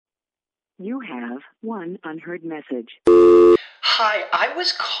You have one unheard message. Hi, I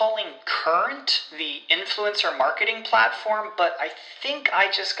was calling Current, the influencer marketing platform, but I think I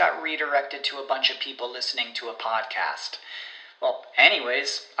just got redirected to a bunch of people listening to a podcast. Well,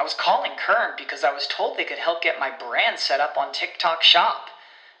 anyways, I was calling Current because I was told they could help get my brand set up on TikTok Shop,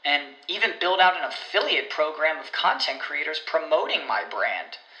 and even build out an affiliate program of content creators promoting my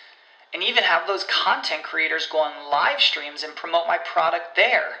brand, and even have those content creators go on live streams and promote my product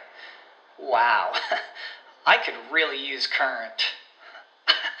there. Wow, I could really use Current.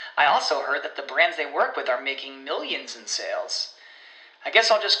 I also heard that the brands they work with are making millions in sales. I guess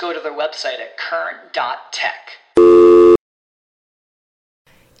I'll just go to their website at current.tech.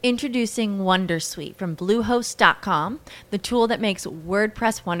 Introducing Wondersuite from Bluehost.com, the tool that makes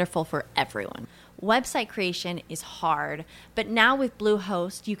WordPress wonderful for everyone. Website creation is hard, but now with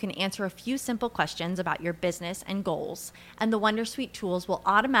Bluehost, you can answer a few simple questions about your business and goals, and the Wondersuite tools will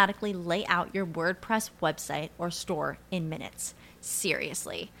automatically lay out your WordPress website or store in minutes.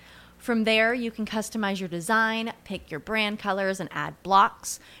 Seriously. From there, you can customize your design, pick your brand colors, and add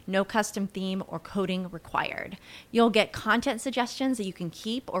blocks. No custom theme or coding required. You'll get content suggestions that you can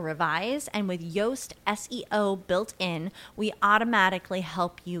keep or revise, and with Yoast SEO built in, we automatically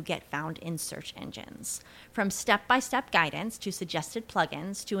help you get found in search engines. From step-by-step guidance to suggested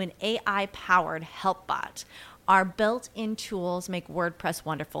plugins to an AI-powered help bot, our built-in tools make WordPress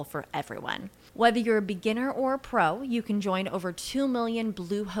wonderful for everyone. Whether you're a beginner or a pro, you can join over 2 million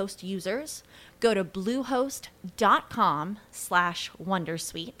Bluehost users. Go to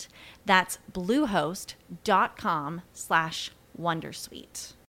bluehost.com/wondersuite. That's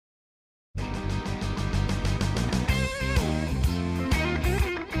bluehost.com/wondersuite.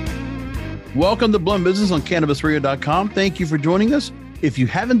 Welcome to Blunt Business on CannabisRadio.com. Thank you for joining us. If you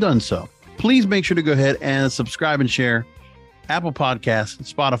haven't done so, please make sure to go ahead and subscribe and share Apple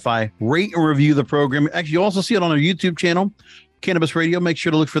Podcasts, Spotify, rate and review the program. Actually, you also see it on our YouTube channel, Cannabis Radio. Make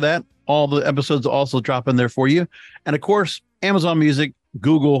sure to look for that. All the episodes also drop in there for you. And of course, Amazon Music,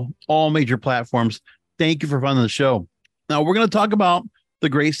 Google, all major platforms. Thank you for finding the show. Now, we're going to talk about the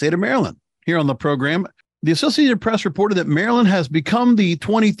great state of Maryland here on the program. The Associated Press reported that Maryland has become the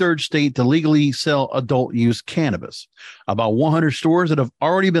 23rd state to legally sell adult use cannabis. About 100 stores that have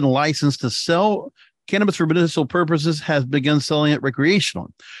already been licensed to sell cannabis for medicinal purposes has begun selling it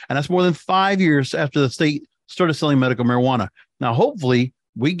recreationally. And that's more than 5 years after the state started selling medical marijuana. Now, hopefully,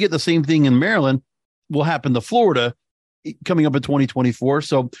 we get the same thing in Maryland will happen to Florida coming up in 2024.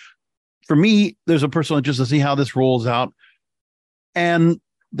 So for me, there's a personal interest to see how this rolls out. And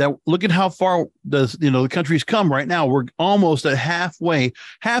that look at how far the country's come right now. We're almost at halfway.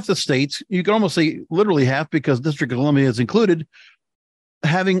 Half the states, you can almost say literally half because District of Columbia is included,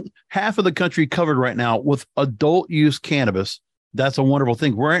 having half of the country covered right now with adult use cannabis. That's a wonderful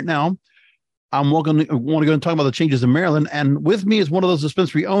thing. Right now, I want to go and talk about the changes in Maryland. And with me is one of those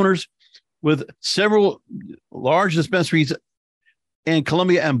dispensary owners with several large dispensaries in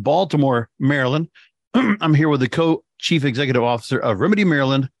Columbia and Baltimore, Maryland. I'm here with the co-chief executive officer of Remedy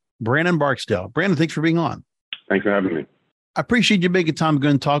Maryland, Brandon Barksdale. Brandon, thanks for being on. Thanks for having me. I appreciate you making time to go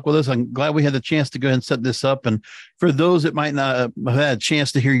and talk with us. I'm glad we had the chance to go ahead and set this up. And for those that might not have had a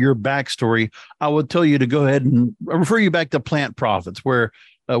chance to hear your backstory, I would tell you to go ahead and refer you back to Plant Profits, where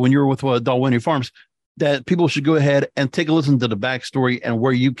when you were with Dalwhinnie Farms, that people should go ahead and take a listen to the backstory and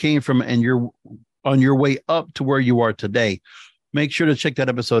where you came from and you're on your way up to where you are today. Make sure to check that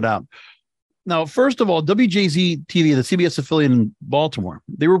episode out. Now, first of all, WJZ TV, the CBS affiliate in Baltimore,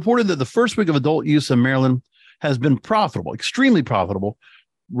 they reported that the first week of adult use in Maryland has been profitable, extremely profitable.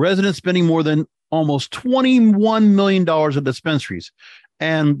 Residents spending more than almost $21 million at dispensaries.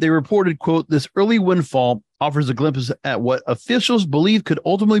 And they reported, quote, this early windfall offers a glimpse at what officials believe could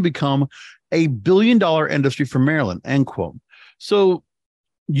ultimately become a billion-dollar industry for Maryland, end quote. So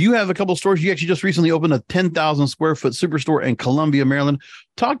you have a couple of stores. You actually just recently opened a 10,000 square foot superstore in Columbia, Maryland.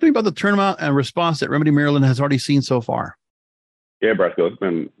 Talk to me about the turnaround and response that Remedy Maryland has already seen so far. Yeah, Barksdale, it's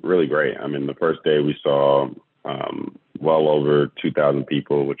been really great. I mean, the first day we saw well over 2,000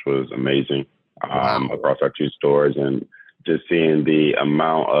 people, which was amazing, across our two stores. And just seeing the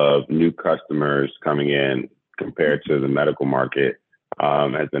amount of new customers coming in compared to the medical market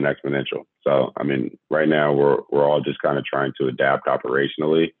has been exponential. So, I mean, right now we're all just kind of trying to adapt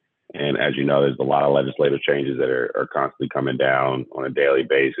operationally. And as you know, there's a lot of legislative changes that are constantly coming down on a daily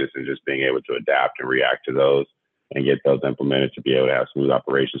basis, and just being able to adapt and react to those and get those implemented to be able to have smooth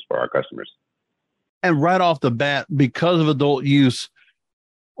operations for our customers. And right off the bat, because of adult use,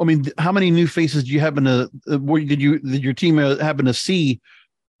 I mean, how many new faces do you happen to, did your team happen to see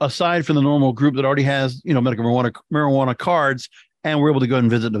aside from the normal group that already has, medical marijuana cards, and we're able to go and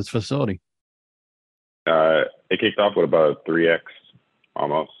visit this facility? It kicked off with about a 3x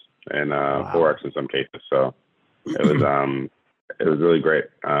almost, and Wow. 4x in some cases. So it was really great.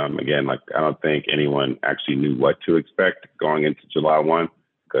 Again, like I don't think anyone actually knew what to expect going into July 1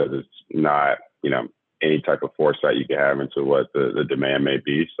 because it's not, any type of foresight you can have into what the demand may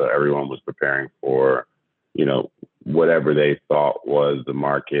be. So everyone was preparing for, whatever they thought was the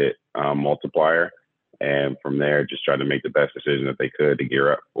market multiplier. And from there, just trying to make the best decision that they could to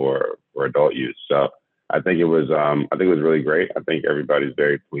gear up for adult use. So I think it was really great. I think everybody's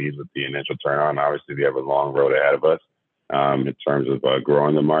very pleased with the initial turnaround. Obviously, we have a long road ahead of us in terms of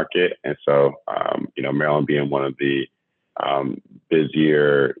growing the market. And so, Maryland being one of the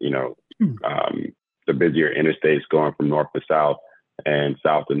busier, the busier interstates going from north to south and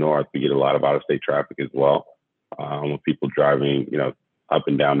south to north, we get a lot of out-of-state traffic as well. With people driving, up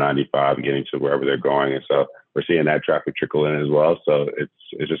and down 95, getting to wherever they're going. And so we're seeing that traffic trickle in as well. So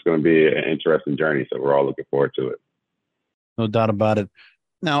it's just going to be an interesting journey. So we're all looking forward to it. No doubt about it.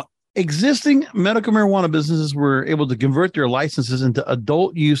 Now, existing medical marijuana businesses were able to convert their licenses into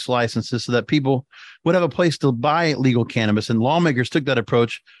adult use licenses so that people would have a place to buy legal cannabis. And lawmakers took that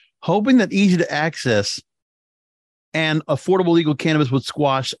approach, hoping that easy to access and affordable legal cannabis would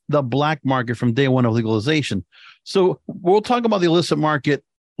squash the black market from day one of legalization. So we'll talk about the illicit market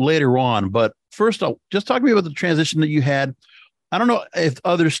later on. But first, just talk to me about the transition that you had. I don't know if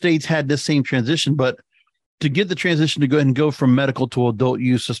other states had this same transition, but to get the transition to go ahead and go from medical to adult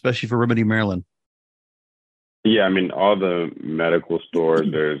use, especially for Remedy, Maryland. Yeah, I mean, all the medical stores,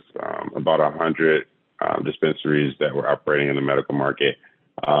 there's about 100 dispensaries that were operating in the medical market.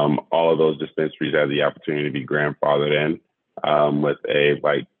 All of those dispensaries had the opportunity to be grandfathered in with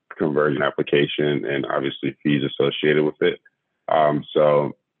a conversion application and obviously fees associated with it.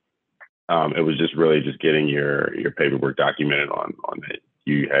 So it was just really just getting your paperwork documented on that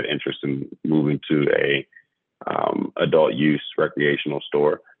you had interest in moving to a adult use recreational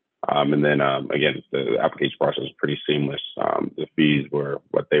store. And then again, the application process was pretty seamless. The fees were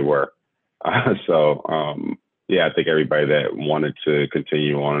what they were. Yeah, I think everybody that wanted to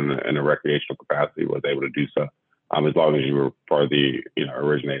continue on in a recreational capacity was able to do so, as long as you were part of the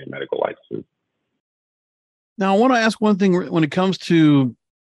originating medical licenses. Now, I want to ask one thing when it comes to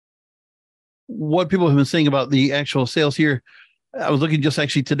what people have been saying about the actual sales here. I was looking just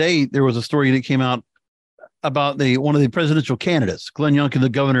actually today, there was a story that came out about one of the presidential candidates, Glenn Youngkin, the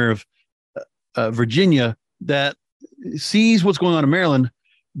governor of Virginia, that sees what's going on in Maryland,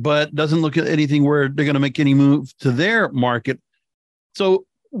 but doesn't look at anything where they're going to make any move to their market. So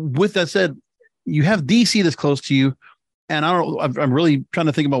with that said, you have DC that's close to you. And I'm really trying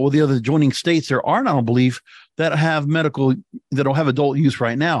to think about what the other adjoining states there are, I don't believe, that have medical, that don't have adult use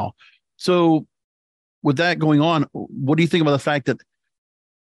right now. So with that going on, what do you think about the fact that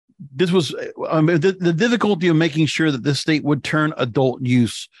this was the difficulty of making sure that this state would turn adult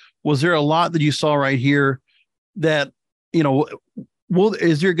use? Was there a lot that you saw right here that,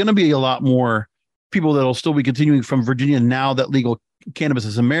 is there going to be a lot more people that'll still be continuing from Virginia now that legal cannabis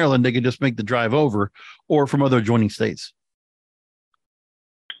is in Maryland? They could just make the drive over, or from other adjoining states?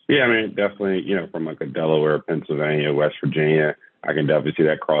 Yeah, I mean, definitely, from like a Delaware, Pennsylvania, West Virginia, I can definitely see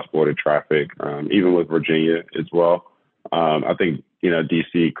that cross-border traffic, even with Virginia as well. I think,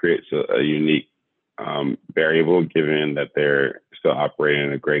 DC creates a unique variable, given that they're still operating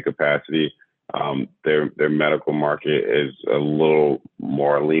in a great capacity. Their medical market is a little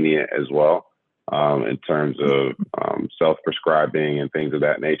more lenient as well in terms of self-prescribing and things of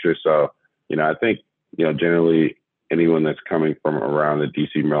that nature. So, I think, generally anyone that's coming from around the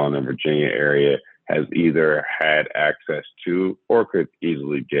DC, Maryland, and Virginia area has either had access to or could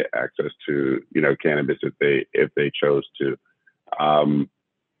easily get access to, cannabis if they chose to.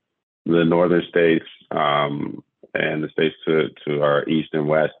 The northern states and the states to our east and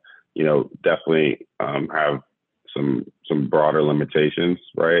west, definitely have some broader limitations,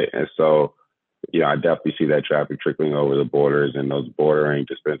 right? And so, I definitely see that traffic trickling over the borders, and those bordering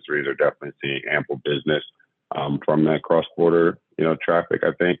dispensaries are definitely seeing ample business from that cross-border, traffic,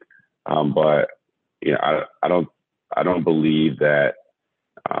 I think. But I don't believe that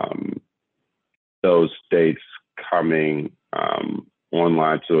those states coming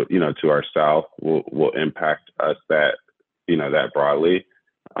online to our south will impact us that broadly.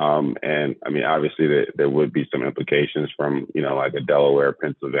 And I mean, obviously there would be some implications from, like a Delaware,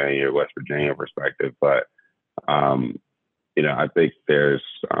 Pennsylvania, West Virginia perspective, but I think there's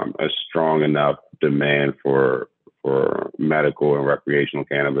a strong enough demand for medical and recreational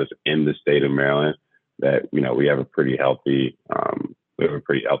cannabis in the state of Maryland that, we have a pretty healthy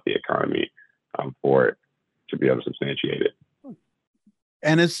economy for it to be able to substantiate it.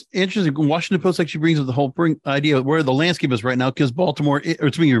 And it's interesting. Washington Post actually brings up the whole idea of where the landscape is right now, because Baltimore,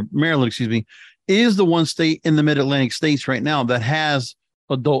 or Maryland, excuse me, is the one state in the mid-Atlantic states right now that has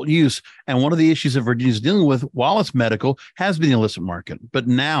adult use. And one of the issues that Virginia is dealing with, while it's medical, has been the illicit market. But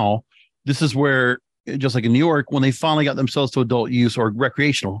now this is where, just like in New York, when they finally got themselves to adult use or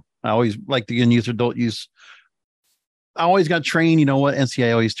recreational, I always like to use adult use. I always got trained, you know what,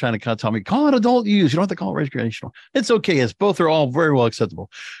 NCAA always trying to kind of tell me, call it adult use. You don't have to call it recreational. It's okay. It's both are all very well acceptable.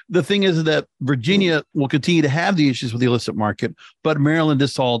 The thing is that Virginia will continue to have the issues with the illicit market, but Maryland,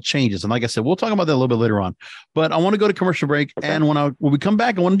 this all changes. And like I said, we'll talk about that a little bit later on. But I want to go to commercial break. Okay. And when we come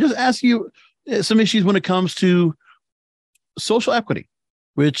back, I want to just ask you some issues when it comes to social equity,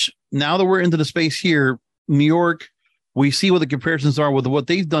 which now that we're into the space here, New York, we see what the comparisons are with what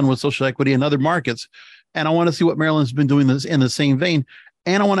they've done with social equity in other markets. And I want to see what Maryland's been doing this in the same vein.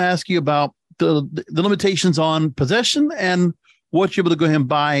 And I want to ask you about the limitations on possession and what you're able to go ahead and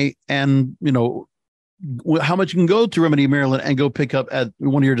buy, and, you know, how much you can go to Remedy Maryland and go pick up at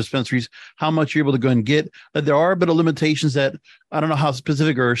one of your dispensaries, how much you're able to go and get. There are a bit of limitations that I don't know how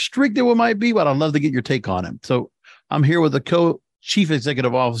specific or strict it might be, but I'd love to get your take on it. So I'm here with the co-chief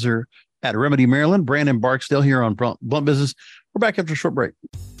executive officer at Remedy Maryland, Brandon Barksdale, here on Blunt Business. We're back after a short break.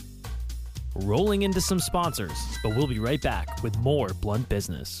 Rolling into some sponsors, but we'll be right back with more Blunt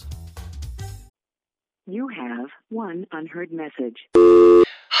Business. You have one unheard message.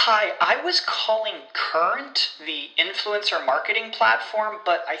 Hi, I was calling Current, the influencer marketing platform,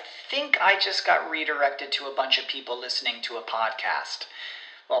 but I think I just got redirected to a bunch of people listening to a podcast.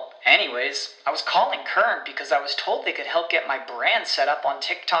 Well, anyways, I was calling Current because I was told they could help get my brand set up on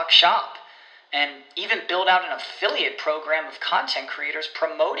TikTok Shop, and even build out an affiliate program of content creators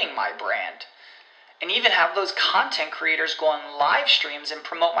promoting my brand, and even have those content creators go on live streams and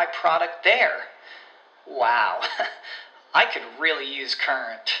promote my product there. Wow, I could really use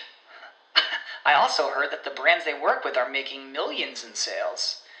Current. I also heard that the brands they work with are making millions in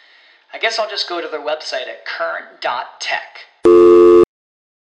sales. I guess I'll just go to their website at current.tech.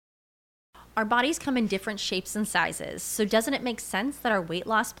 Our bodies come in different shapes and sizes, so doesn't it make sense that our weight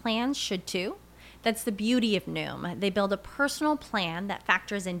loss plans should too? That's the beauty of Noom. They build a personal plan that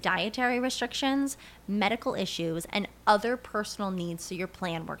factors in dietary restrictions, medical issues, and other personal needs so your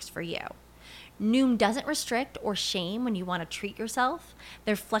plan works for you. Noom doesn't restrict or shame when you want to treat yourself.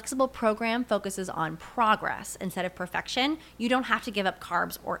 Their flexible program focuses on progress instead of perfection. You don't have to give up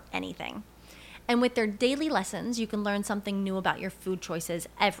carbs or anything. And with their daily lessons, you can learn something new about your food choices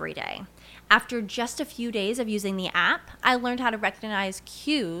every day. After just a few days of using the app, I learned how to recognize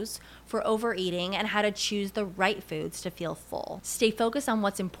cues for overeating and how to choose the right foods to feel full. Stay focused on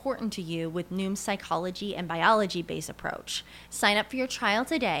what's important to you with Noom's psychology and biology-based approach. Sign up for your trial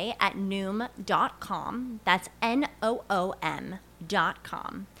today at Noom.com. That's Noom.com.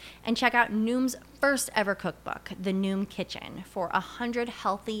 And check out Noom's first ever cookbook, The Noom Kitchen, for 100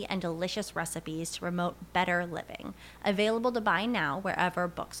 healthy and delicious recipes to promote better living. Available to buy now wherever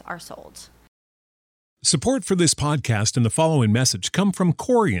books are sold. Support for this podcast and the following message come from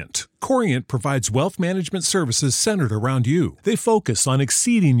Corient. Corient provides wealth management services centered around you. They focus on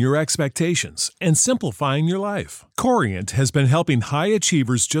exceeding your expectations and simplifying your life. Corient has been helping high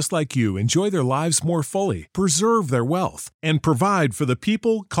achievers just like you enjoy their lives more fully, preserve their wealth, and provide for the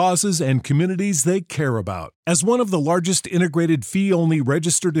people, causes, and communities they care about. As one of the largest integrated fee-only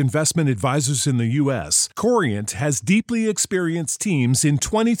registered investment advisors in the U.S., Corient has deeply experienced teams in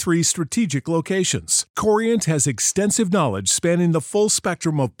 23 strategic locations. Corient has extensive knowledge spanning the full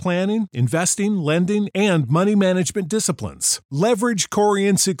spectrum of planning, investing, lending, and money management disciplines. Leverage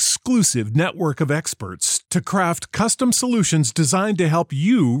Corient's exclusive network of experts to craft custom solutions designed to help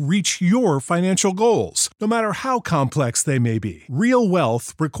you reach your financial goals, no matter how complex they may be. Real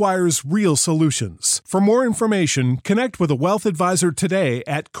wealth requires real solutions. For more information, connect with a wealth advisor today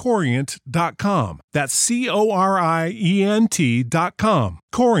at Corient.com. That's Corient.com.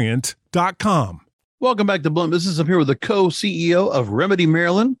 Corient.com. Welcome back to Blunt Business. I'm here with the co-CEO of Remedy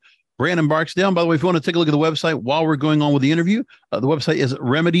Maryland, Brandon Barksdale. And by the way, if you want to take a look at the website while we're going on with the interview, the website is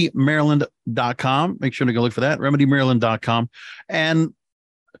remedymaryland.com. Make sure to go look for that, remedymaryland.com. And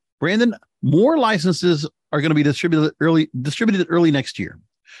Brandon, more licenses are going to be distributed early next year,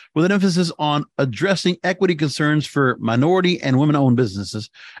 with an emphasis on addressing equity concerns for minority and women-owned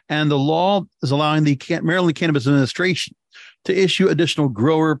businesses. And the law is allowing the Maryland Cannabis Administration to issue additional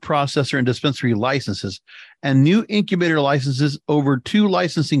grower, processor, and dispensary licenses and new incubator licenses over 2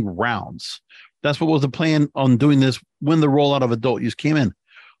 licensing rounds. That's what was the plan on doing this when the rollout of adult use came in.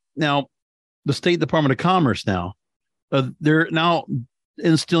 Now, the State Department of Commerce they're now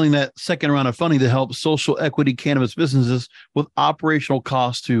instilling that second round of funding to help social equity cannabis businesses with operational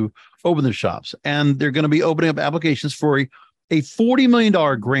costs to open their shops. And they're going to be opening up applications for a $40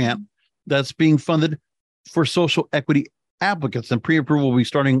 million grant that's being funded for social equity applicants. And pre-approval will be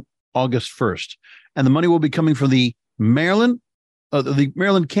starting August 1st. And the money will be coming from the Maryland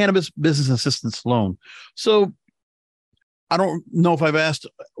Cannabis Business Assistance Loan. So I don't know if I've asked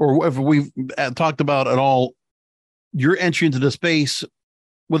or if we've talked about at all your entry into the space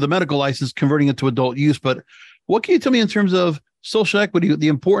with a medical license, converting it to adult use. But what can you tell me in terms of social equity, the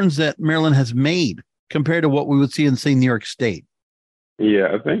importance that Maryland has made compared to what we would see in, say, New York State?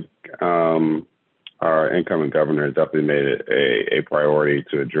 Yeah, I think our incoming governor has definitely made it a priority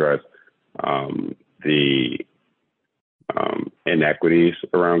to address the inequities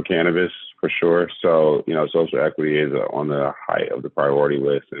around cannabis, for sure. So, social equity is on the height of the priority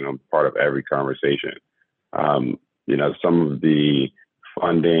list and part of every conversation. Some of the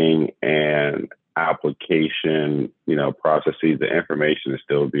funding and application, processes, the information is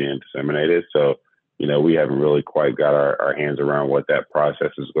still being disseminated. So, we haven't really quite got our hands around what that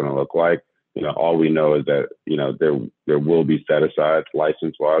process is going to look like. All we know is that, there will be set asides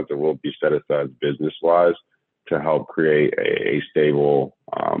license-wise, there will be set asides business-wise to help create a stable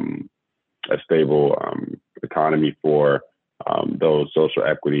economy for those social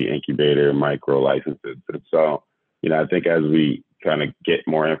equity incubator micro licenses. And so, I think as we kind of get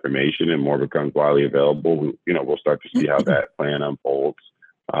more information and more becomes widely available, we'll start to see how that plan unfolds.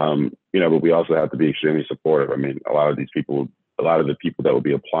 But we also have to be extremely supportive. I mean, a lot of the people that will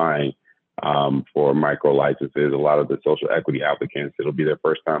be applying for micro licenses, a lot of the social equity applicants, it'll be their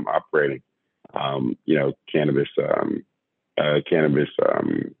first time operating, cannabis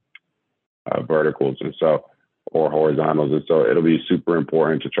verticals, and so, or horizontals. And so it'll be super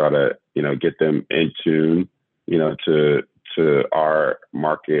important to try to, get them in tune, to our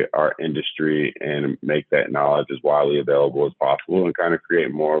market, our industry, and make that knowledge as widely available as possible, and kind of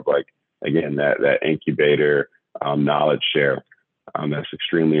create more of that incubator knowledge share. That's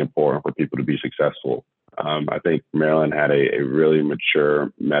extremely important for people to be successful. I think Maryland had a really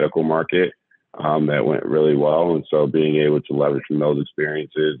mature medical market that went really well. And so being able to leverage from those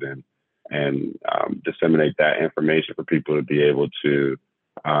experiences and disseminate that information for people to be able to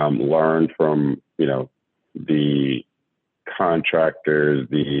learn from, the contractors,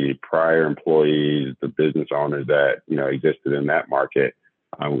 the prior employees, the business owners that, existed in that market,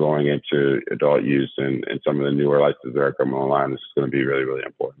 going into adult use and some of the newer licenses that are coming online. This is going to be really, really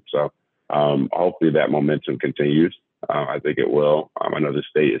important. So hopefully that momentum continues. I think it will. I know the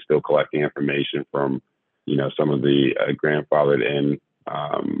state is still collecting information from, some of the grandfathered in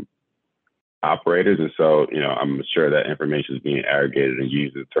operators. And so, I'm sure that information is being aggregated and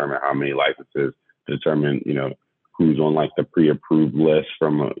used to determine how many licenses, to determine, who's on the pre-approved list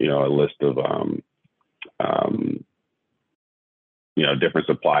from, a list of, different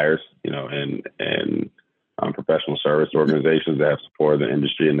suppliers, and professional service organizations that have supported the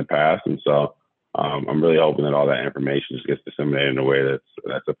industry in the past. And so I'm really hoping that all that information just gets disseminated in a way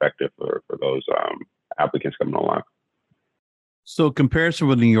that's effective for those applicants coming online. So comparison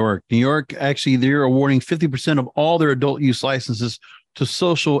with New York, actually, they're awarding 50% of all their adult use licenses to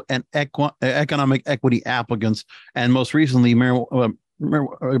social and economic equity applicants. And most recently,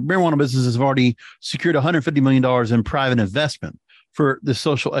 marijuana businesses have already secured $150 million in private investment for the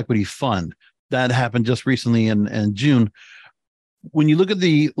social equity fund. That happened just recently in June. When you look at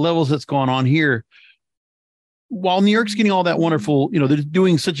the levels that's going on here, while New York's getting all that wonderful, they're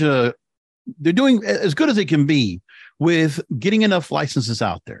doing as good as they can be with getting enough licenses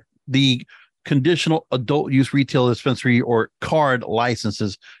out there. The conditional adult use retail dispensary or card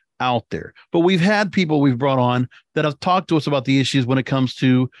licenses out there. But we've had people we've brought on that have talked to us about the issues when it comes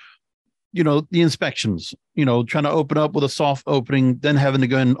to, the inspections, trying to open up with a soft opening, then having to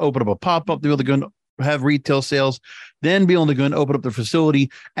go and open up a pop-up to be able to go and have retail sales, then be able to go and open up the facility,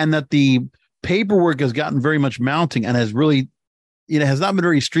 and that the paperwork has gotten very much mounting and has really, has not been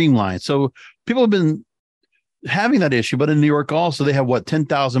very streamlined. So people have been having that issue, but in New York also, they have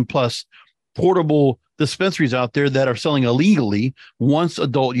 10,000 plus portable dispensaries out there that are selling illegally once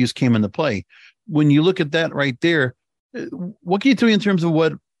adult use came into play. When you look at that right there, what can you tell me in terms of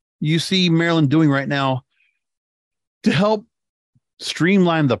what you see Maryland doing right now to help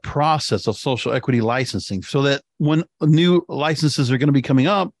streamline the process of social equity licensing so that when new licenses are going to be coming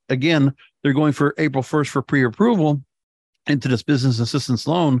up, again, they're going for April 1st for pre-approval into this business assistance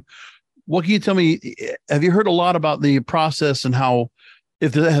loan. What can you tell me? Have you heard a lot about the process and how,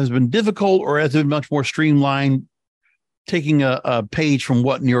 if that has been difficult or has it been much more streamlined, taking a page from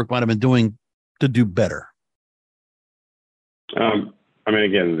what New York might have been doing to do better? I mean,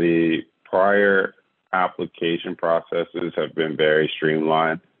 again, the prior application processes have been very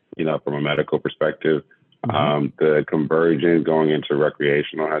streamlined, from a medical perspective. The conversion going into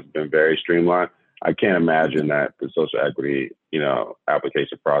recreational has been very streamlined. I can't imagine that the social equity,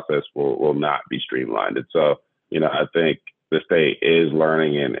 application process will not be streamlined. And so, I think the state is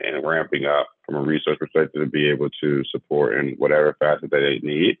learning and ramping up from a resource perspective to be able to support in whatever facet that they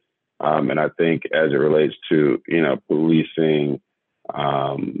need. And I think as it relates to,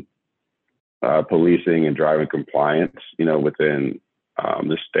 policing and driving compliance, within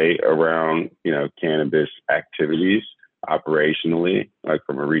the state around, cannabis activities operationally, like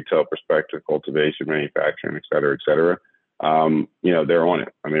from a retail perspective, cultivation, manufacturing, et cetera, they're on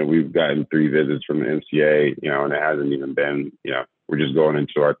it. I mean, we've gotten 3 visits from the NCA, and it hasn't even been, we're just going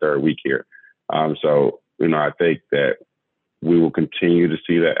into our 3rd week here. So, I think that we will continue to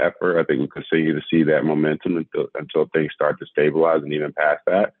see that effort. I think we'll continue to see that momentum until things start to stabilize and even past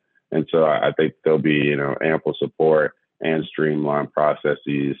that. And so I think there'll be, ample support and streamlined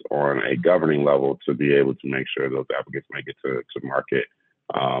processes on a governing level to be able to make sure those applicants make it to market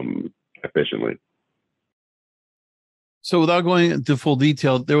efficiently. So without going into full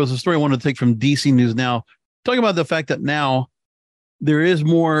detail, there was a story I wanted to take from DC News Now, talking about the fact that now there is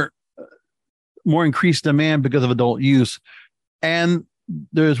more increased demand because of adult use. And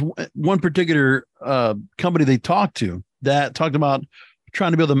there's one particular company they talked to that talked about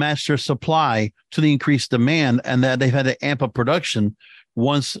trying to be able to match their supply to the increased demand, and that they've had to amp up production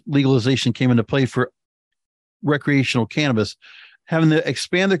once legalization came into play for recreational cannabis, having to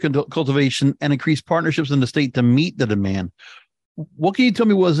expand their cultivation and increase partnerships in the state to meet the demand. What can you tell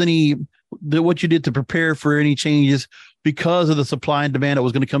me was what you did to prepare for any changes because of the supply and demand that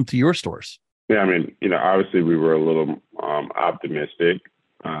was going to come to your stores? Yeah, I mean, obviously we were a little optimistic,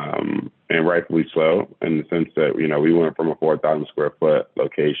 and rightfully so, in the sense that, we went from a 4,000 square foot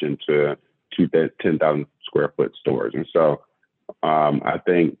location to 10,000 square foot stores. And so I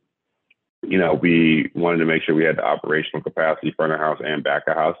think, we wanted to make sure we had the operational capacity front of house and back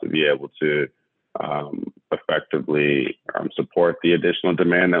of house to be able to effectively support the additional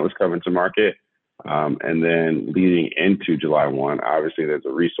demand that was coming to market. And then leading into July 1, obviously there's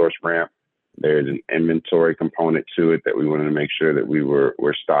a resource ramp. There's an inventory component to it that we wanted to make sure that we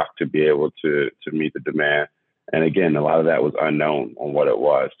were stocked to be able to meet the demand. And again, a lot of that was unknown on what it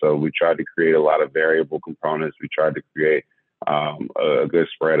was. So we tried to create a lot of variable components. We tried to create a good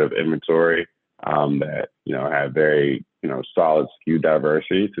spread of inventory that, had very, solid SKU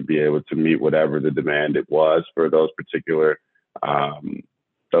diversity to be able to meet whatever the demand it was for those particular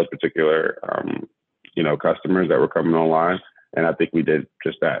customers that were coming online. And I think we did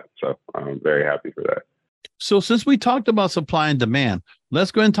just that. So I'm very happy for that. So since we talked about supply and demand,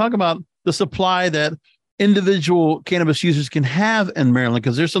 let's go ahead and talk about the supply that individual cannabis users can have in Maryland,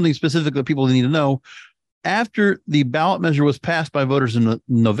 because there's something specific that people need to know. After the ballot measure was passed by voters in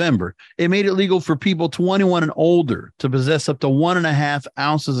November, it made it legal for people 21 and older to possess up to 1.5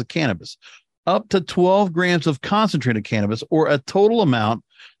 ounces of cannabis, up to 12 grams of concentrated cannabis, or a total amount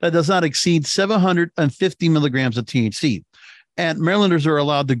that does not exceed 750 milligrams of THC. And Marylanders are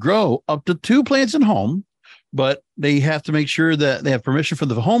allowed to grow up to 2 plants at home, but they have to make sure that they have permission from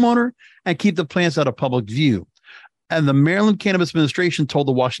the homeowner and keep the plants out of public view. And the Maryland Cannabis Administration told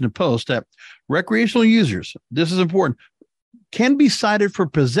the Washington Post that recreational users, this is important, can be cited for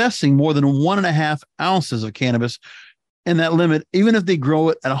possessing more than 1.5 ounces of cannabis in that limit, even if they grow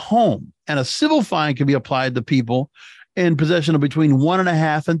it at home. And a civil fine can be applied to people in possession of between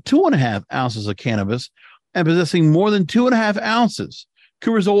 1.5 and 2.5 ounces of cannabis, and possessing more than 2.5 ounces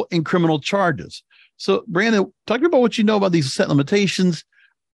could result in criminal charges. So, Brandon, talking about what you know about these set limitations,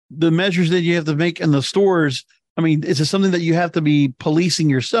 the measures that you have to make in the stores. I mean, is it something that you have to be policing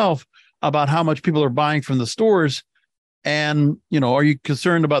yourself about how much people are buying from the stores? And, are you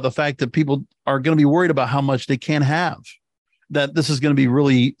concerned about the fact that people are going to be worried about how much they can have, that this is going to be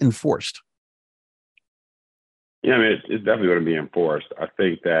really enforced? Yeah, I mean, it's definitely going to be enforced. I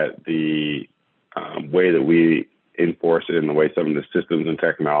think that the way that we enforce it and the way some of the systems and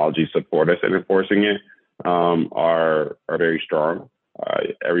technology support us in enforcing it are very strong.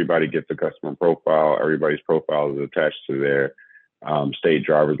 Everybody gets a customer profile. Everybody's profile is attached to their state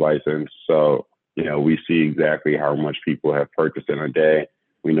driver's license. So, we see exactly how much people have purchased in a day.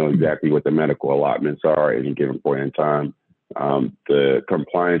 We know exactly what the medical allotments are at any given point in time. The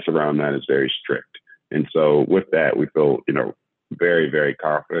compliance around that is very strict. And so with that, we feel, very, very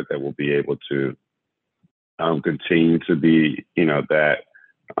confident that we'll be able to continue to be, that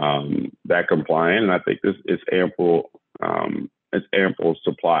compliant. And I think this is ample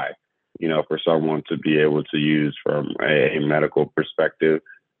supply. for someone to be able to use from a medical perspective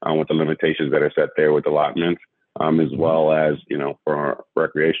with the limitations that are set there with allotments, as well as, for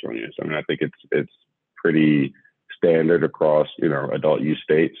recreational use. I mean, I think it's pretty standard across, adult use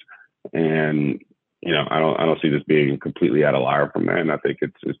states. And, I don't see this being completely out of line from that. And I think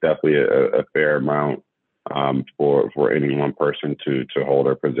it's definitely a fair amount for any one person to hold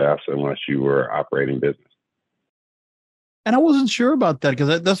or possess unless you were operating business. And I wasn't sure about that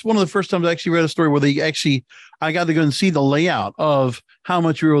because that's one of the first times I actually read a story where I got to go and see the layout of how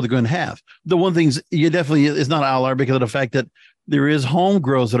much you were able to go and have. The one thing you definitely is not outlier because of the fact that there is home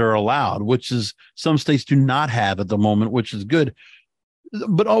grows that are allowed, which is some states do not have at the moment, which is good.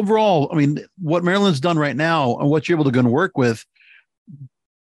 But overall, I mean, what Maryland's done right now and what you're able to go and work with,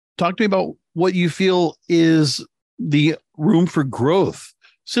 talk to me about what you feel is the room for growth.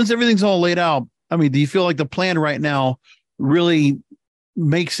 Since everything's all laid out, I mean, do you feel like the plan right now really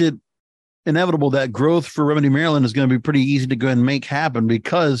makes it inevitable that growth for Remedy Maryland is going to be pretty easy to go and make happen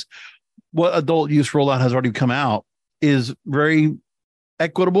because what adult use rollout has already come out is very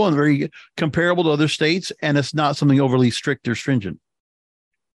equitable and very comparable to other states, and it's not something overly strict or stringent?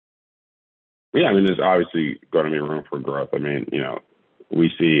 Yeah, I mean, there's obviously going to be room for growth. I mean,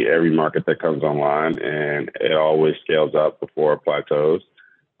 we see every market that comes online and it always scales up before it plateaus.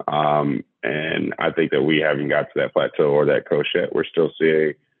 And I think that we haven't got to that plateau or that coast yet. We're still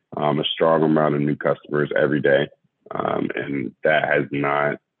seeing a strong amount of new customers every day. And that has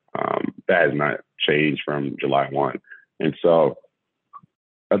not changed from July 1. And so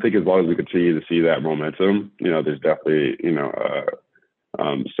I think as long as we continue to see that momentum, there's definitely,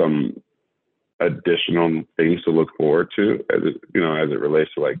 some additional things to look forward to as it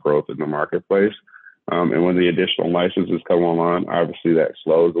relates to like growth in the marketplace. And when the additional licenses come online, obviously that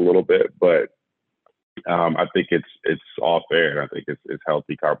slows a little bit, but I think it's all fair. And I think it's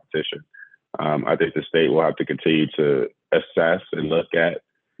healthy competition. I think the state will have to continue to assess and look at,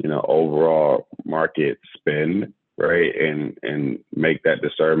 overall market spend, right? And make that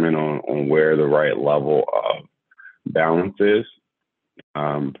discernment on where the right level of balance is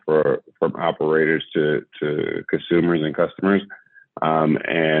from operators to consumers and customers.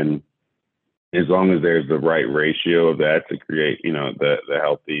 And as long as there's the right ratio of that to create, the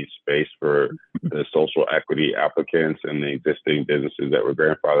healthy space for the social equity applicants and the existing businesses that were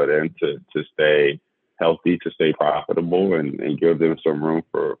grandfathered in to stay healthy, to stay profitable and give them some room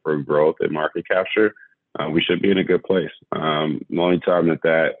for growth and market capture, we should be in a good place. The only time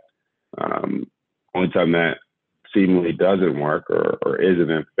that seemingly doesn't work or isn't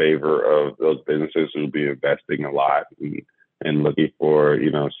in favor of those businesses who'll be investing a lot and looking for,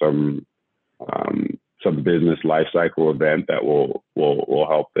 some business life cycle event that will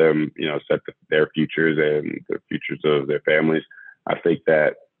help them, set their futures and the futures of their families. I think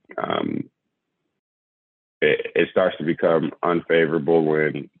that it starts to become unfavorable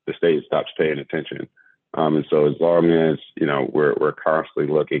when the state stops paying attention. And so as long as, we're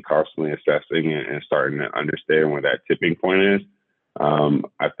constantly looking, constantly assessing and starting to understand where that tipping point is,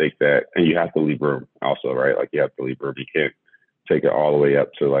 I think that, and you have to leave room also, right? Like you have to leave room. You can't take it all the way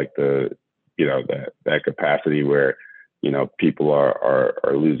up to like the, that capacity where, people are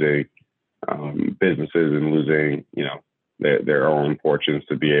losing businesses and losing, their own fortunes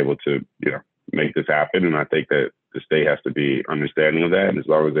to be able to, make this happen. And I think that the state has to be understanding of that. And as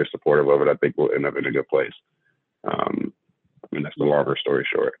long as they're supportive of it, I think we'll end up in a good place. That's the longer story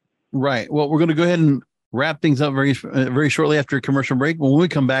short. Right. Well, we're going to go ahead and wrap things up very, very shortly after a commercial break. When we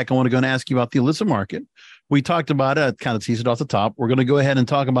come back, I want to go and ask you about the illicit market. We talked about it. I kind of teased it off the top. We're going to go ahead and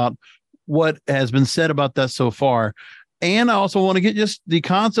talk about what has been said about that so far. And I also want to get just the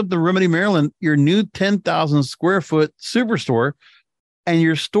concept of Remedy Maryland, your new 10,000 square foot superstore and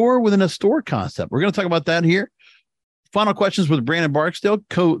your store within a store concept. We're going to talk about that here. Final questions with Brandon Barksdale,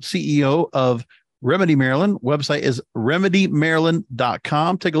 co-CEO of Remedy Maryland. Website is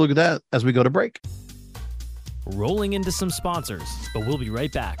remedymaryland.com. Take a look at that as we go to break. Rolling into some sponsors, but we'll be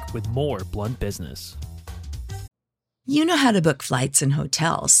right back with more Blunt Business. You know how to book flights and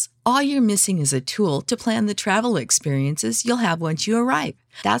hotels. All you're missing is a tool to plan the travel experiences you'll have once you arrive.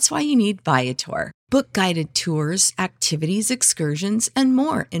 That's why you need Viator. Book guided tours, activities, excursions, and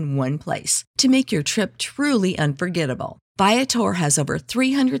more in one place to make your trip truly unforgettable. Viator has over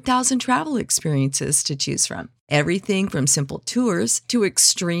 300,000 travel experiences to choose from. Everything from simple tours to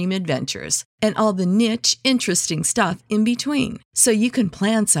extreme adventures and all the niche, interesting stuff in between. So you can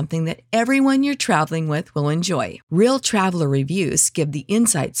plan something that everyone you're traveling with will enjoy. Real traveler reviews give the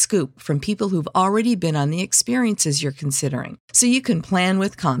inside scoop from people who've already been on the experiences you're considering. So you can plan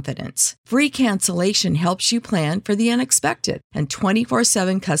with confidence. Free cancellation helps you plan for the unexpected. And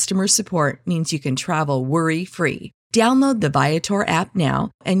 24/7 customer support means you can travel worry-free. Download the Viator app now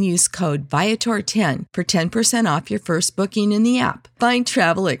and use code Viator10 for 10% off your first booking in the app. Find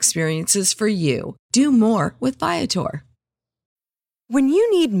travel experiences for you. Do more with Viator. When you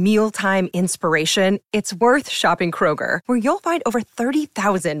need mealtime inspiration, it's worth shopping Kroger, where you'll find over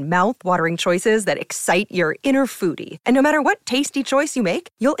 30,000 mouth-watering choices that excite your inner foodie. And no matter what tasty choice you make,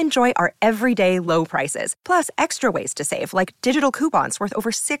 you'll enjoy our everyday low prices, plus extra ways to save, like digital coupons worth over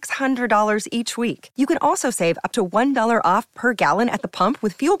 $600 each week. You can also save up to $1 off per gallon at the pump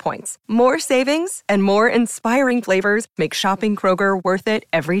with fuel points. More savings and more inspiring flavors make shopping Kroger worth it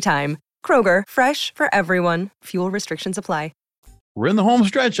every time. Kroger, fresh for everyone. Fuel restrictions apply. We're in the home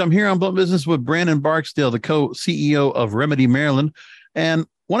stretch. I'm here on Blunt Business with Brandon Barksdale, the co-CEO of Remedy Maryland. And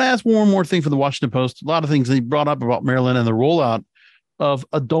want to ask one more thing for the Washington Post. A lot of things they brought up about Maryland and the rollout of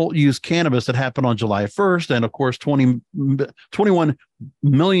adult use cannabis that happened on July 1st. And of course, $21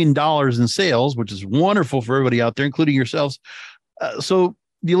 million in sales, which is wonderful for everybody out there, including yourselves. So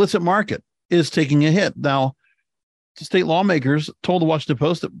the illicit market is taking a hit. Now, state lawmakers told the Washington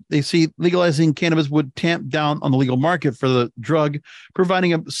Post that they see legalizing cannabis would tamp down on the legal market for the drug,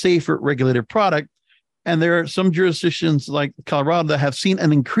 providing a safer regulated product. And there are some jurisdictions like Colorado that have seen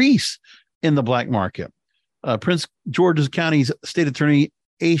an increase in the black market. Prince George's County's state attorney,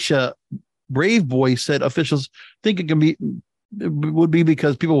 Aisha Braveboy, said officials think it would be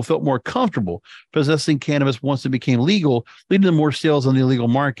because people felt more comfortable possessing cannabis once it became legal, leading to more sales on the illegal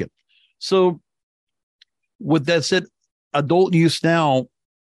market. So with that said, adult use now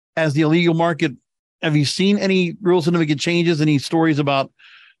as the illegal market, have you seen any real significant changes? Any stories about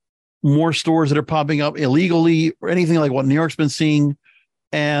more stores that are popping up illegally or anything like what New York's been seeing,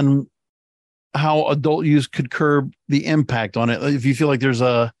 and how adult use could curb the impact on it? If you feel like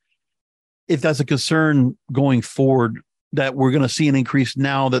if that's a concern going forward, that we're going to see an increase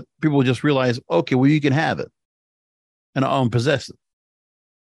now that people just realize, okay, well, you can have it and possess it.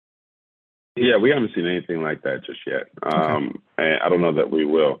 Yeah, we haven't seen anything like that just yet. Okay. And I don't know that we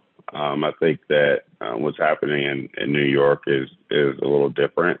will. I think that what's happening in New York is a little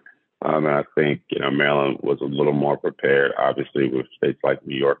different. And I think, Maryland was a little more prepared, obviously, with states like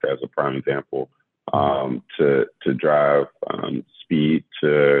New York as a prime example, to drive speed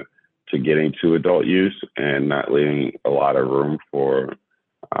to getting to adult use and not leaving a lot of room for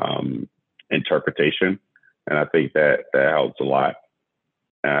interpretation. And I think that helps a lot.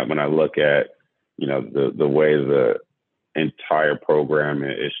 When I look at, the way the entire program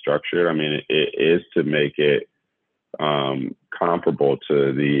is structured, I mean, it is to make it comparable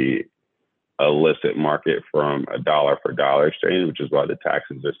to the illicit market from a dollar for dollar exchange, which is why the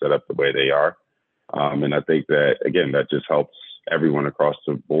taxes are set up the way they are. And I think that, again, that just helps everyone across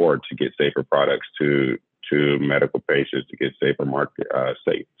the board to get safer products to medical patients, to get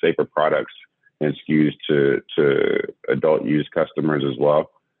safer products and SKUs to adult use customers as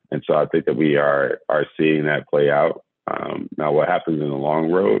well. And so I think that we are seeing that play out. Now, what happens in the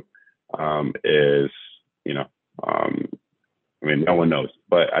long road is, no one knows.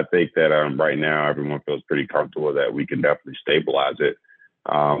 But I think that right now everyone feels pretty comfortable that we can definitely stabilize it.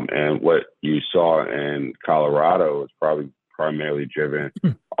 And what you saw in Colorado is probably primarily driven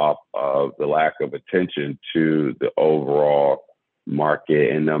off of the lack of attention to the overall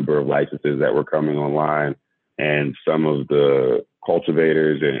market and number of licenses that were coming online, and some of the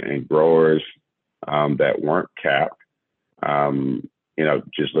cultivators and growers that weren't capped,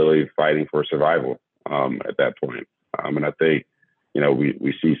 just literally fighting for survival at that point. And I think,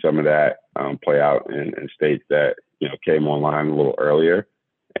 we see some of that play out in states that, came online a little earlier.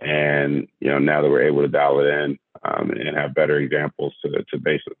 And, now that we're able to dial it in and have better examples to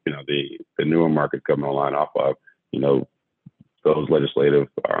base, the newer market coming online off of, those legislative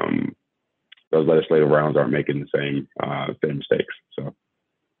rounds aren't making the same mistakes. So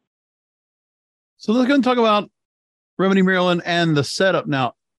let's go and talk about Remedy Maryland and the setup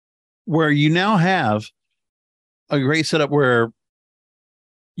now, where you now have a great setup where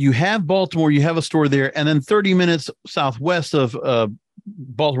you have Baltimore, you have a store there, and then 30 minutes southwest of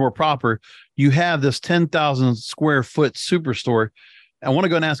Baltimore proper, you have this 10,000 square foot superstore. I want to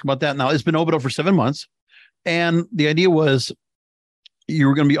go and ask about that now. It's been open for 7 months, and the idea was you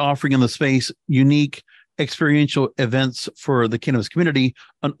were going to be offering in the space unique experiential events for the cannabis community,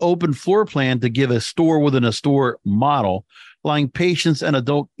 an open floor plan to give a store within a store model, allowing patients and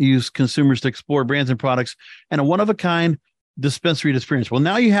adult use consumers to explore brands and products, and a one-of-a-kind dispensary experience. Well,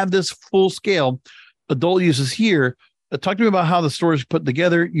 now you have this full-scale adult uses here. Talk to me about how the store is put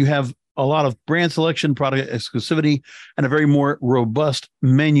together. You have a lot of brand selection, product exclusivity, and a very more robust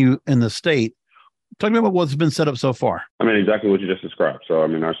menu in the state. Talk to me about what's been set up so far. I mean, exactly what you just described. So, I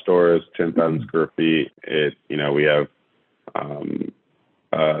mean, our store is 10,000 square feet. We have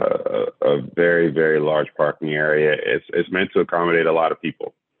a very, very large parking area. It's meant to accommodate a lot of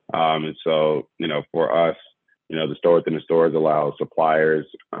people. And so, for us, the store within the stores allows suppliers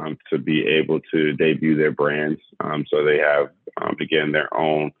to be able to debut their brands. So they have, again, their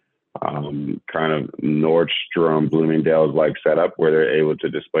own kind of Nordstrom, Bloomingdale's like setup where they're able to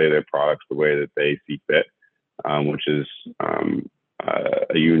display their products the way that they see fit, which is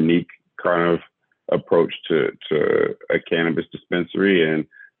a unique kind of approach to a cannabis dispensary. And,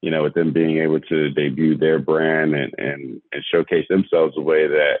 with them being able to debut their brand and showcase themselves the way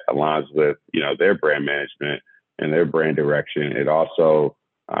that aligns with, their brand management and their brand direction. It also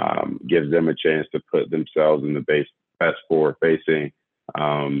gives them a chance to put themselves in the best forward-facing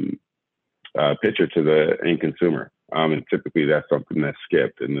picture to the end consumer. And typically that's something that's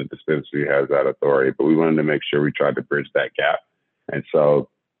skipped, and the dispensary has that authority. But we wanted to make sure we tried to bridge that gap. And so,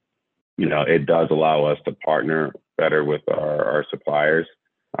 it does allow us to partner better with our suppliers,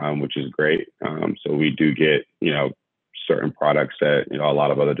 which is great. So we do get, certain products that, a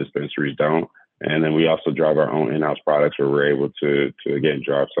lot of other dispensaries don't. And then we also drive our own in-house products where we're able to again,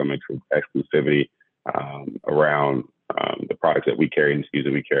 drive some exclusivity around the products that we carry and SKUs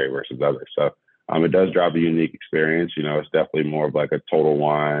that we carry versus others. So it does drive a unique experience. It's definitely more of like a Total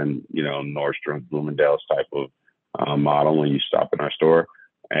Wine, Nordstrom, Bloomingdale's type of model when you stop in our store.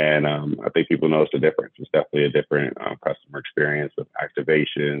 And I think people notice the difference. It's definitely a different customer experience with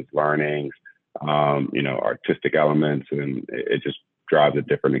activations, learnings, artistic elements, and it just drives a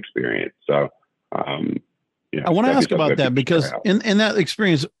different experience. So, I want to ask about that because in that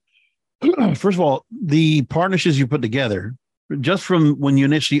experience, first of all, the partnerships you put together, just from when you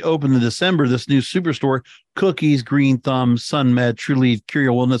initially opened in December, this new superstore, Cookies, Green Thumb, SunMed, TrueLeaf,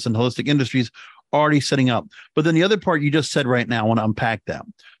 Curio Wellness, and Holistic Industries already setting up. But then the other part you just said right now, I want to unpack that.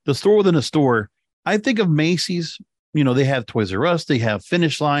 The store within a store, I think of Macy's, they have Toys R Us, they have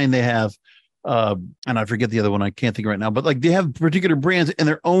Finish Line, they have, and I forget the other one, I can't think right now, but like they have particular brands in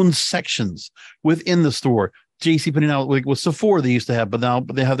their own sections within the store. JC putting out like with Sephora they used to have, but now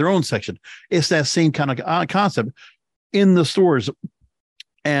they have their own section. It's that same kind of concept in the stores.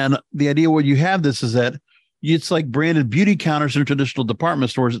 And the idea where you have this is that it's like branded beauty counters in traditional department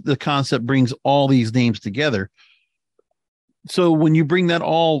stores. The concept brings all these names together. So when you bring that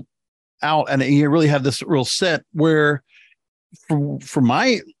all out and you really have this real set where from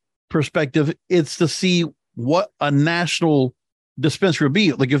my perspective, it's to see what a national dispensary would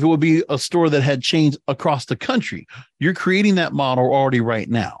be. Like if it would be a store that had chains across the country. You're creating that model already right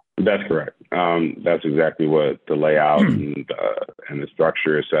now. That's correct. That's exactly what the layout and the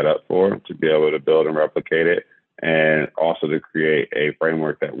structure is set up for, to be able to build and replicate it, and also to create a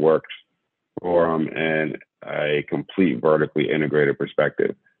framework that works for them and a complete vertically integrated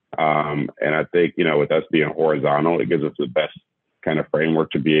perspective. And I think, with us being horizontal, it gives us the best kind of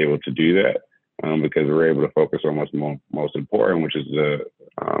framework to be able to do that, because we're able to focus on what's most important, which is the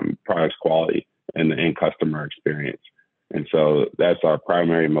product's quality and the end customer experience. And so that's our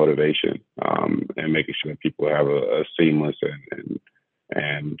primary motivation, and making sure that people have a seamless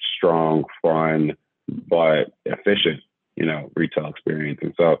and strong, fun, but efficient, retail experience.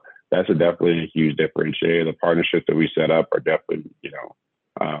 And so that's definitely a huge differentiator. The partnerships that we set up are definitely,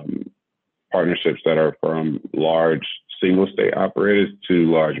 partnerships that are from large single state operators to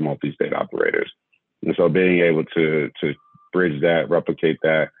large multi-state operators. And so being able to bridge that, replicate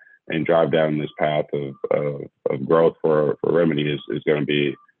that, and drive down this path of growth for Remedy is going to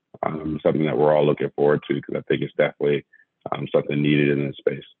be something that we're all looking forward to, because I think it's definitely something needed in this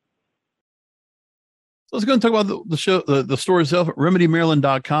space. So let's go and talk about the store itself at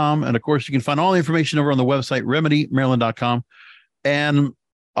remedymaryland.com. And of course, you can find all the information over on the website, remedymaryland.com, and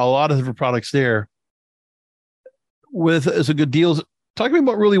a lot of different products there with some good deals. Talk to me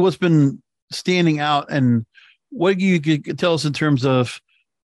about really what's been standing out and what you could tell us in terms of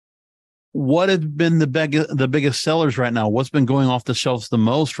what have been the biggest sellers right now? What's been going off the shelves the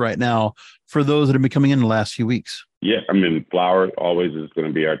most right now for those that have been coming in the last few weeks? Yeah, I mean, flower always is going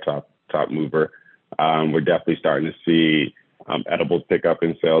to be our top mover. We're definitely starting to see edibles pick up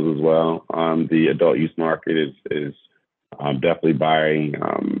in sales as well. The adult use market is definitely buying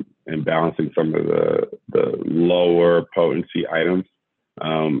and balancing some of the lower potency items,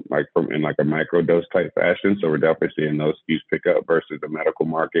 like from in like a microdose type fashion. So we're definitely seeing those SKUs pick up versus the medical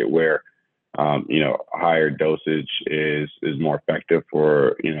market where, higher dosage is more effective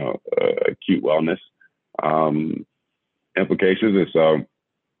for, acute wellness implications. And so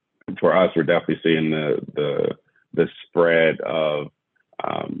for us, we're definitely seeing the spread of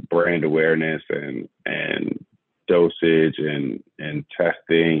brand awareness and dosage and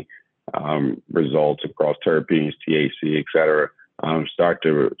testing results across terpenes, THC, et cetera, start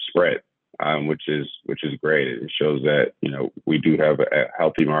to spread, which is great. It shows that, we do have a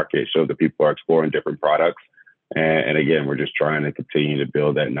healthy market. It shows that people are exploring different products. And again, we're just trying to continue to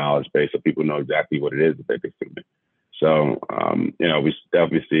build that knowledge base so people know exactly what it is that they're consuming. So, we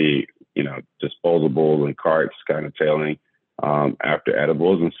definitely see, disposables and carts kind of tailing after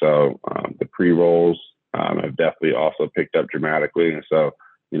edibles. And so the pre-rolls have definitely also picked up dramatically. And so,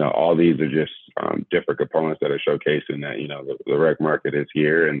 all these are just different components that are showcasing that, the rec market is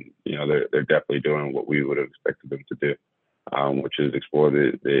here and, they're definitely doing what we would have expected them to do, which is explore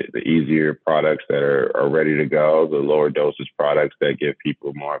the easier products that are ready to go, the lower dosage products that give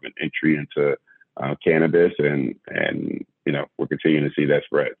people more of an entry into cannabis. And, we're continuing to see that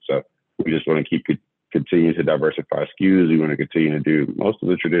spread. So we just want to continue to diversify SKUs. We want to continue to do most of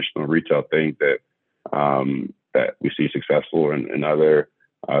the traditional retail things that we see successful in other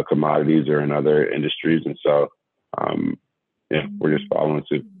commodities or in other industries. And so, we're just following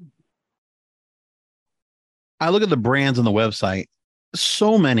suit. I look at the brands on the website,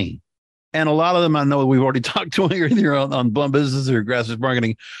 so many. And a lot of them I know we've already talked to here on Blunt Business or Grassroots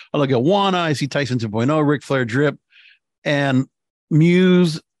Marketing. I look at Wana, I see Tyson 2.0, Ric Flair Drip, and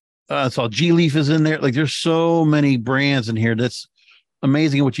Muse. I saw G Leaf is in there. Like there's so many brands in here. That's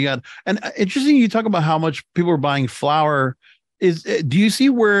amazing what you got. And interesting, you talk about how much people are buying flower. Do you see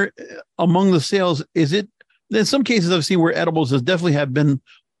where among the sales, is it, in some cases I've seen where edibles has definitely have been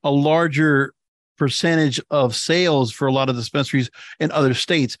a larger percentage of sales for a lot of dispensaries in other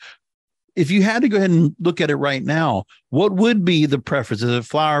states. If you had to go ahead and look at it right now, what would be the preference? Is it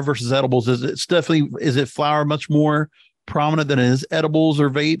flower versus edibles? Is it flower much more prominent than it is edibles or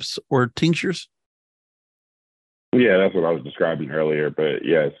vapes or tinctures? Yeah, that's what I was describing earlier. But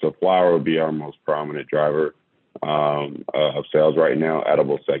yeah, so flower would be our most prominent driver of sales right now.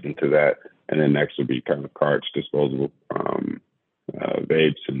 Edibles second to that, and then next would be kind of carts, disposable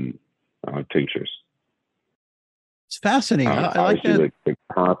vapes, and tinctures. It's fascinating. I like that.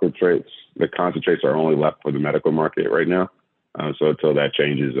 The concentrates are only left for the medical market right now. So until that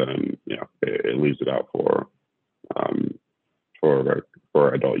changes, it leaves it out for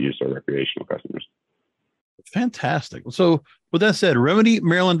adult use or recreational customers. Fantastic. So with that said,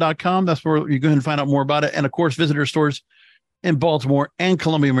 remedymaryland.com, that's where you're going to find out more about it. And of course, visitor stores in Baltimore and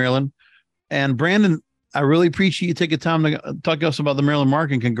Columbia, Maryland. And Brandon, I really appreciate you taking time to talk to us about the Maryland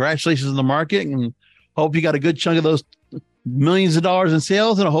market. And congratulations on the market, and hope you got a good chunk of those millions of dollars in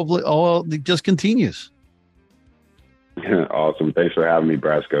sales, and hopefully all it just continues. Awesome. Thanks for having me,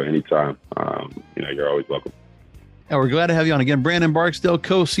 Brasco. Anytime. You're always welcome. And we're glad to have you on again. Brandon Barksdale,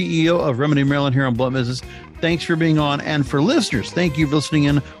 co-CEO of Remedy Maryland here on Blunt Business. Thanks for being on. And for listeners, thank you for listening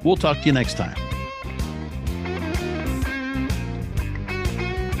in. We'll talk to you next time.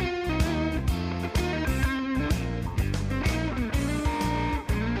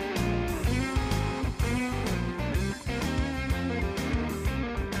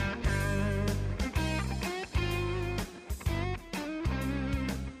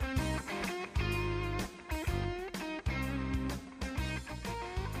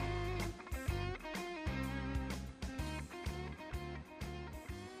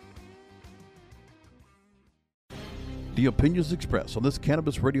 The opinions expressed on this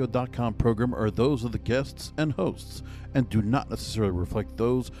CannabisRadio.com program are those of the guests and hosts and do not necessarily reflect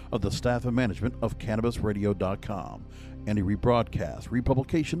those of the staff and management of CannabisRadio.com. Any rebroadcast,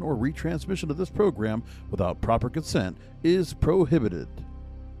 republication, or retransmission of this program without proper consent is prohibited.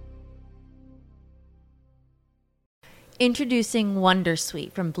 Introducing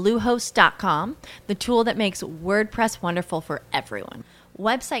Wondersuite from Bluehost.com, the tool that makes WordPress wonderful for everyone.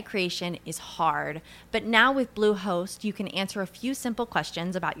 Website creation is hard, but now with Bluehost, you can answer a few simple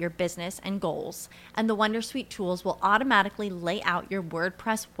questions about your business and goals, and the Wondersuite tools will automatically lay out your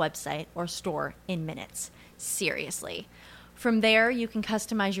WordPress website or store in minutes. Seriously. From there, you can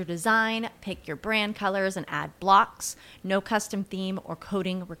customize your design, pick your brand colors, and add blocks. No custom theme or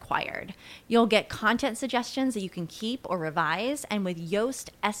coding required. You'll get content suggestions that you can keep or revise, and with Yoast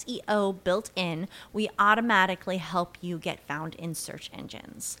SEO built in, we automatically help you get found in search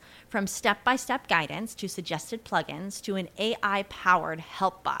engines. From step-by-step guidance to suggested plugins to an AI-powered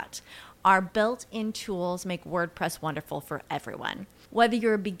help bot, our built-in tools make WordPress wonderful for everyone. Whether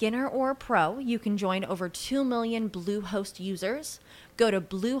you're a beginner or a pro, you can join over 2 million Bluehost users. Go to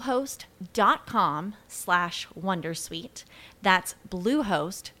bluehost.com/wondersuite. That's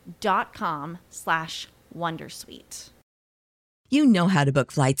bluehost.com/wondersuite. You know how to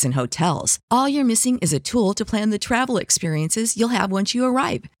book flights and hotels. All you're missing is a tool to plan the travel experiences you'll have once you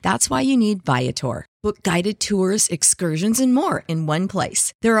arrive. That's why you need Viator. Book guided tours, excursions, and more in one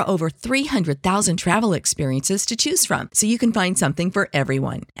place. There are over 300,000 travel experiences to choose from, so you can find something for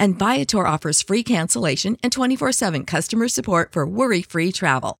everyone. And Viator offers free cancellation and 24/7 customer support for worry-free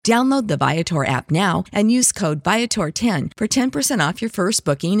travel. Download the Viator app now and use code Viator10 for 10% off your first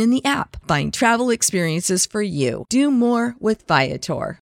booking in the app. Find travel experiences for you. Do more with Viator.